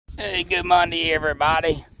Hey, good Monday,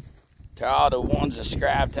 everybody. To all the ones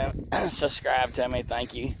that subscribe to me,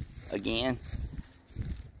 thank you again.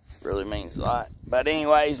 Really means a lot. But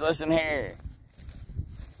anyways, listen here.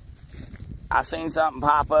 I seen something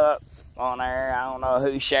pop up on there. I don't know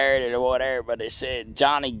who shared it or whatever, but it said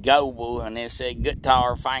Johnny Gobble, and it said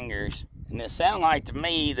guitar fingers. And it sounded like to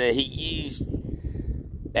me that he used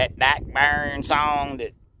that Dak Barron song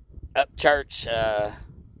that Upchurch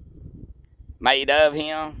made of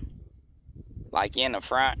him, like in the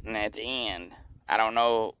front and at the end. I don't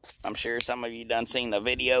know. I'm sure some of you done seen the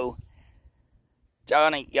video.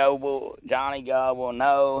 Johnny Gobble,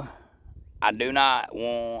 no. I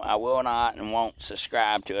will not and won't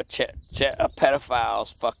subscribe to a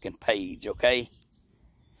pedophile's fucking page, okay?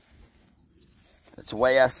 That's the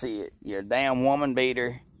way I see it. You're a damn woman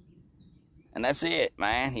beater. And that's it,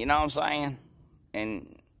 man. You know what I'm saying?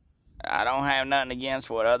 And I don't have nothing against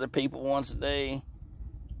what other people wants to do.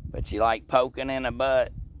 But you like poking in the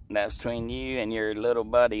butt. That's between you and your little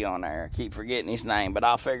buddy on there. I keep forgetting his name, but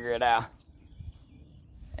I'll figure it out.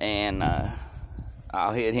 And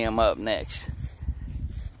I'll hit him up next.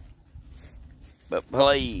 But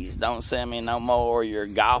please, don't send me no more of your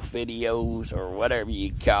golf videos or whatever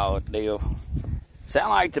you call it deal. Sound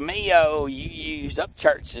like to me, you used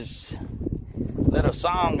Upchurch's little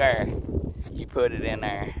song there. You put it in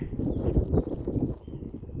there.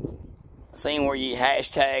 Seen where you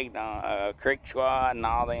hashtagged Creek Squad and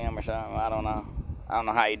all them or something. I don't know. I don't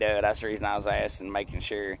know how you do it. That's the reason I was asking, making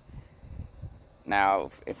sure. Now,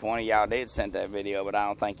 if one of y'all did send that video, but I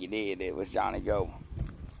don't think you did, it was Johnny Gobble.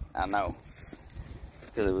 I know.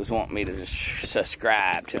 Because it was wanting me to just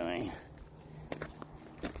subscribe to him.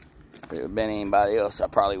 If it would have been anybody else, I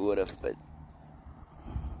probably would have, but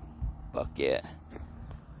fuck yeah.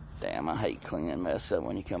 Damn, I hate cleaning mess up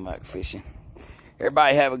when you come back fishing.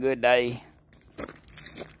 Everybody have a good day.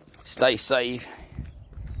 Stay safe.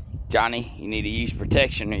 Johnny, you need to use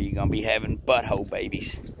protection or you're going to be having butthole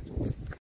babies.